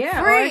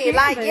 yeah, Free. or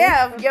Like, Canva.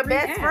 yeah, It's a your free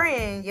best app.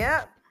 friend.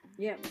 Yep.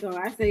 Yep. So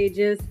I say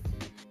it's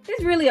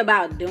really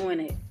about doing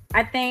it.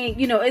 I think,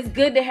 it's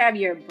good to have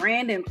your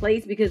brand in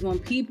place, because when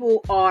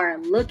people are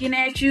looking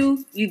at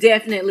you, you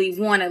definitely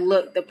want to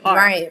look the part.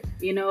 Right.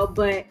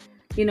 But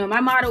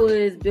my motto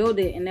is build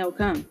it and they'll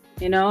come.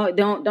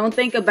 Don't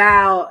think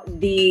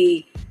about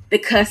the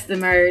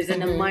customers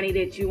and the Mhm. money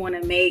that you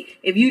want to make.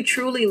 If you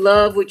truly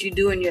love what you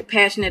do and you're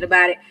passionate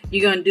about it,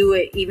 you're going to do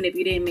it even if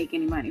you didn't make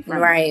any money from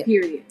Right. it.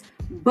 Period.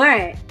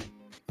 But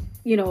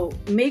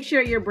make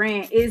sure your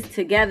brand is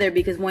together,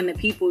 because when the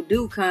people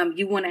do come,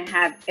 you want to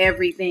have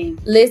everything.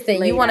 Listen,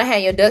 laid you want to out.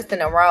 have your ducks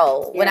in a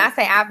row. When I Yes.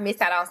 say I've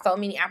missed out on so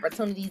many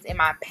opportunities in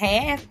my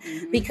past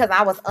Mhm. because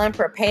I was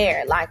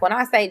unprepared. Like when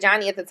I say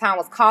Johnny at the time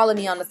was calling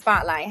me on the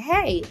spot, like,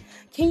 hey,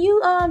 can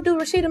you do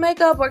Rashida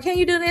makeup, or can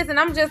you do this? And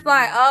I'm just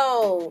like,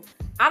 oh,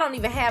 I don't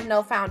even have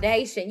no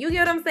foundation. You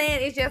get what I'm saying?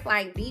 It's just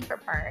like, be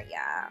prepared,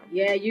 y'all.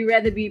 Yeah, you'd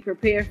rather be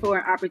prepared for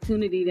an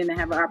opportunity than to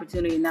have an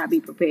opportunity and not be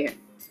prepared.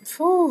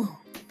 Whew.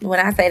 When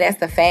I say that's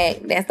the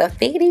fact, that's the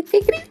figgity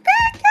fact, y'all.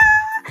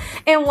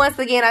 And once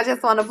again, I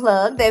just want to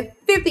plug that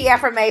 50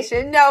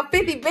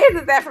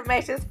 business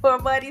affirmations for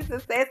money,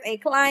 success,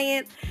 and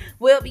clients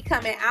will be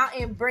coming out.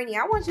 And Brittany,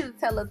 I want you to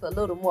tell us a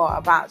little more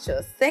about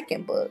your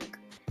second book.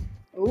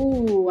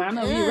 Ooh, I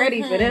know you're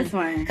ready for this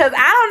one. Because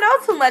I don't know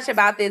too much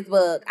about this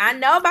book. I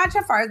know about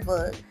your first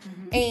book.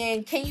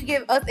 And can you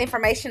give us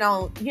information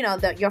on,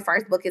 your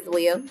first book as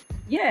well?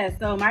 Yeah,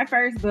 so my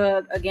first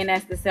book, again,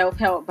 that's the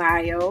self-help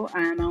bio.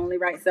 I only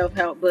write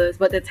self-help books,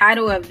 but the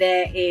title of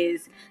that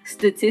is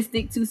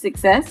Statistic to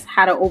Success: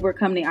 How to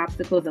Overcome the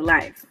Obstacles of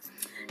Life.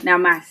 Now,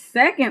 my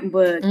second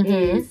book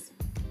Mhm. is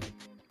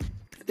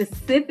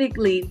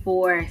specifically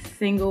for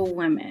single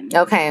women.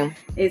 Okay.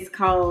 It's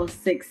called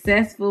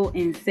Successful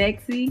and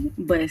Sexy,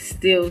 but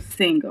Still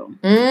Single.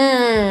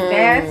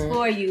 That's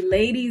for you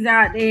ladies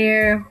out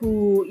there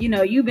who,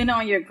 you've been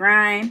on your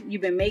grind,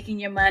 you've been making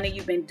your money,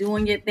 you've been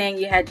doing your thing,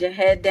 you had your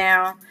head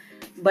down,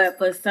 but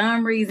for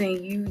some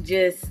reason you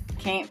just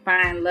can't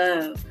find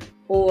love,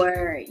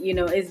 or,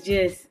 it's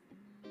just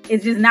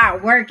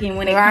not working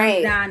when it Right.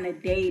 comes down to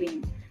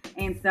dating.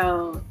 And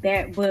so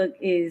that book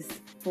is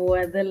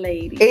for the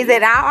ladies. Is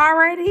it out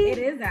already? It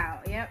is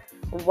out, yep.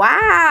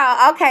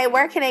 Wow. Okay.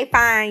 Where can they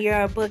find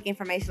your book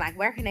information? Like,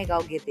 where can they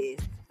go get this?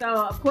 So,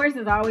 of course,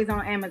 it's always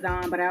on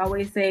Amazon, but I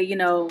always say,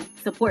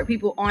 support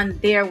people on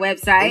their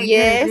website. 'Cause,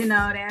 Yes.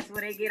 that's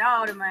where they get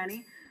all the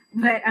money.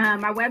 But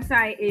my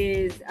website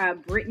is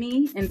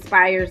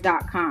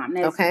BrittanyInspires.com.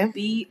 That's Okay.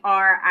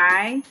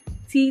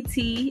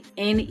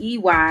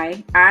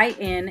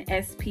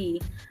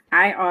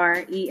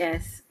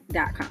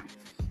 BrittanyInspires.com.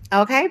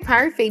 Okay.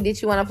 Perfect.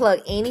 Did you want to plug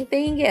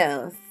anything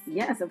else?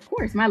 Yes, of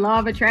course. My Law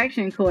of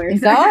Attraction course.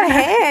 Go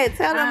ahead.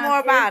 Tell them more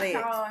about It's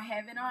it. called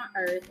Heaven on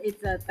Earth.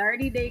 It's a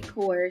 30-day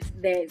course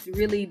that's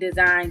really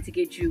designed to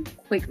get you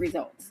quick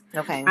results.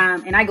 Okay.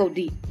 And I go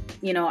deep.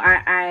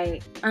 I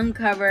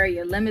uncover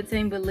your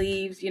limiting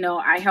beliefs.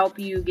 I help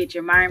you get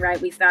your mind right.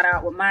 We start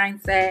out with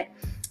mindset,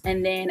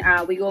 and then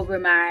we go over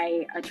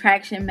my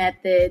attraction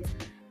methods,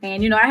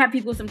 And, I have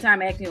people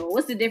sometimes ask me, well,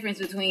 what's the difference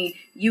between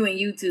you and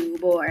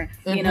YouTube or,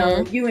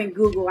 you and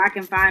Google? I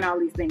can find all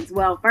these things.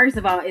 Well, first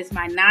of all, it's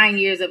my 9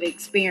 years of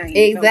experience.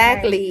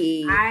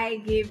 Exactly. Okay?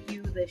 I give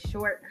you the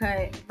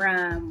shortcut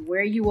from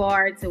where you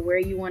are to where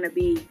you want to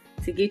be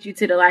to get you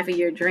to the life of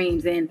your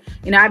dreams. And,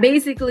 I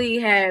basically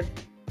have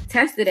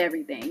tested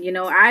everything.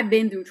 I've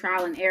been through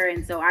trial and error,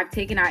 and so I've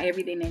taken out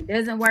everything that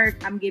doesn't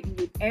work. I'm giving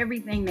you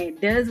everything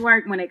that does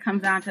work when it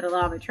comes down to the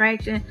law of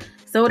attraction,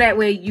 so that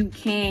way you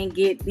can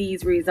get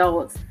these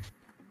results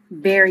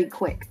very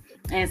quick.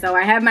 And so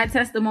I have my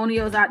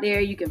testimonials out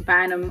there. You can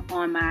find them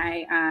on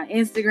my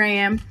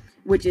Instagram,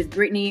 which is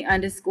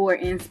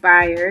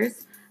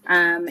Brittany_inspires.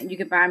 You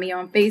can find me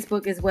on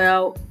Facebook as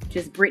well,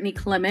 just Brittany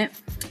Clement.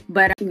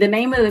 But the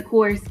name of the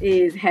course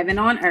is Heaven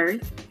on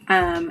Earth.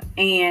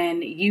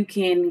 And you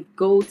can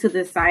go to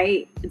the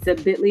site. It's a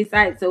bit.ly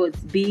site. So it's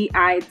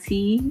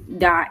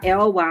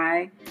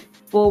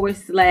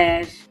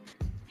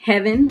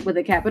bit.ly/heaven with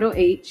a capital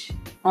H,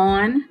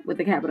 on with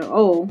a capital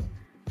O,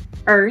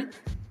 earth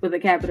with a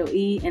capital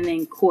E, and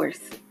then course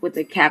with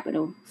a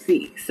capital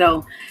C.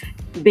 So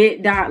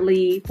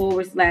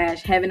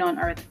bit.ly/heaven on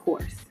earth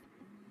course.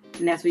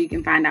 And that's where you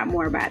can find out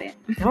more about it.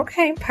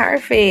 Okay,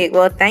 perfect.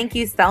 Well, thank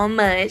you so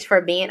much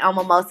for being on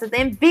Mimosas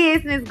in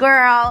Business,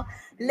 girl.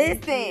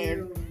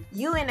 Listen,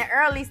 you in the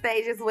early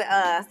stages with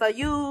us. So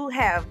you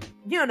have,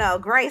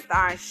 graced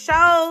our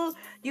show.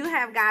 You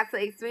have got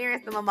to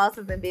experience the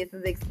Mimosas in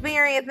Business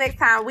experience. Next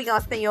time, we're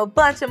going to send you a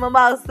bunch of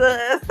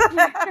mimosas.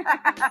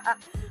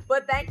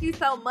 But thank you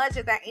so much.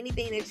 Is there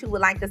anything that you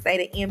would like to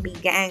say to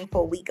MB Gang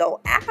before we go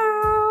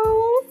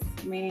out?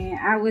 Man,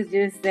 I would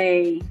just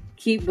say,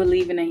 keep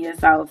believing in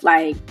yourself.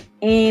 Like,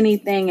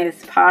 anything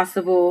is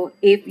possible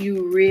if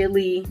you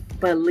really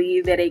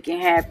believe that it can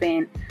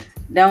happen.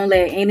 Don't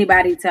let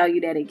anybody tell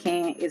you that it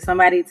can't. If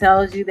somebody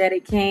tells you that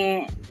it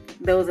can't,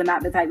 those are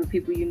not the type of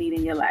people you need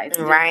in your life.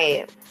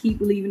 Right. Keep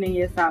believing in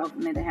yourself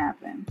and it'll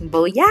happen.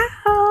 Booyah.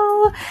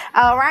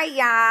 All right,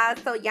 y'all.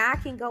 So y'all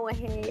can go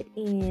ahead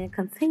and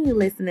continue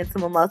listening to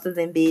Mimosas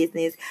in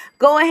Business.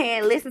 Go ahead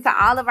and listen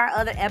to all of our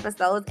other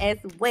episodes as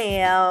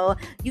well.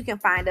 You can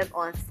find us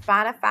on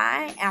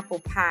Spotify, Apple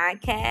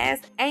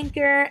Podcasts,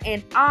 Anchor,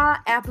 and all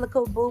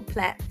applicable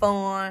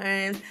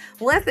platforms.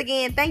 Once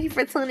again, thank you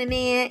for tuning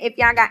in. If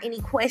y'all got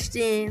any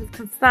questions,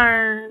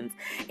 concerns,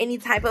 any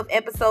type of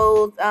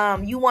episodes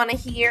you want to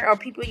hear, or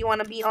people you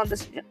want to be on the,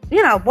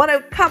 want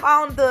to come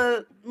on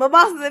the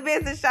Mimosas in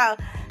Business show,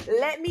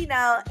 let me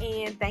know.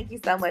 And thank you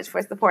so much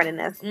for supporting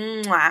us.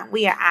 Mwah.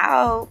 We are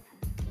out.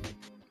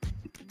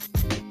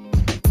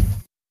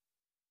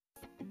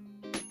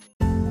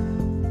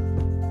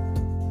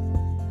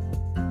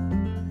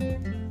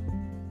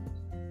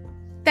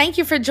 Thank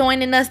you for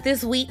joining us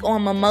this week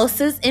on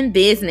Mimosas in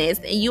Business.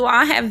 You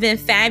all have been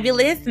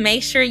fabulous.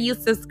 Make sure you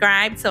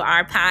subscribe to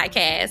our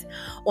podcast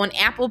on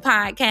Apple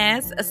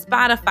Podcasts,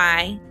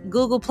 Spotify,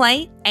 Google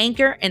Play,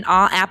 Anchor, and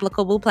all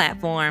applicable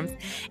platforms.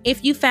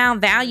 If you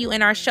found value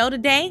in our show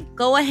today,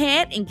 go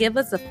ahead and give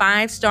us a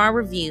 5-star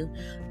review.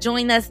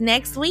 Join us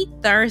next week,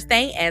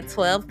 Thursday at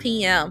 12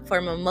 p.m.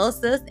 for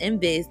Mimosas in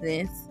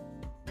Business.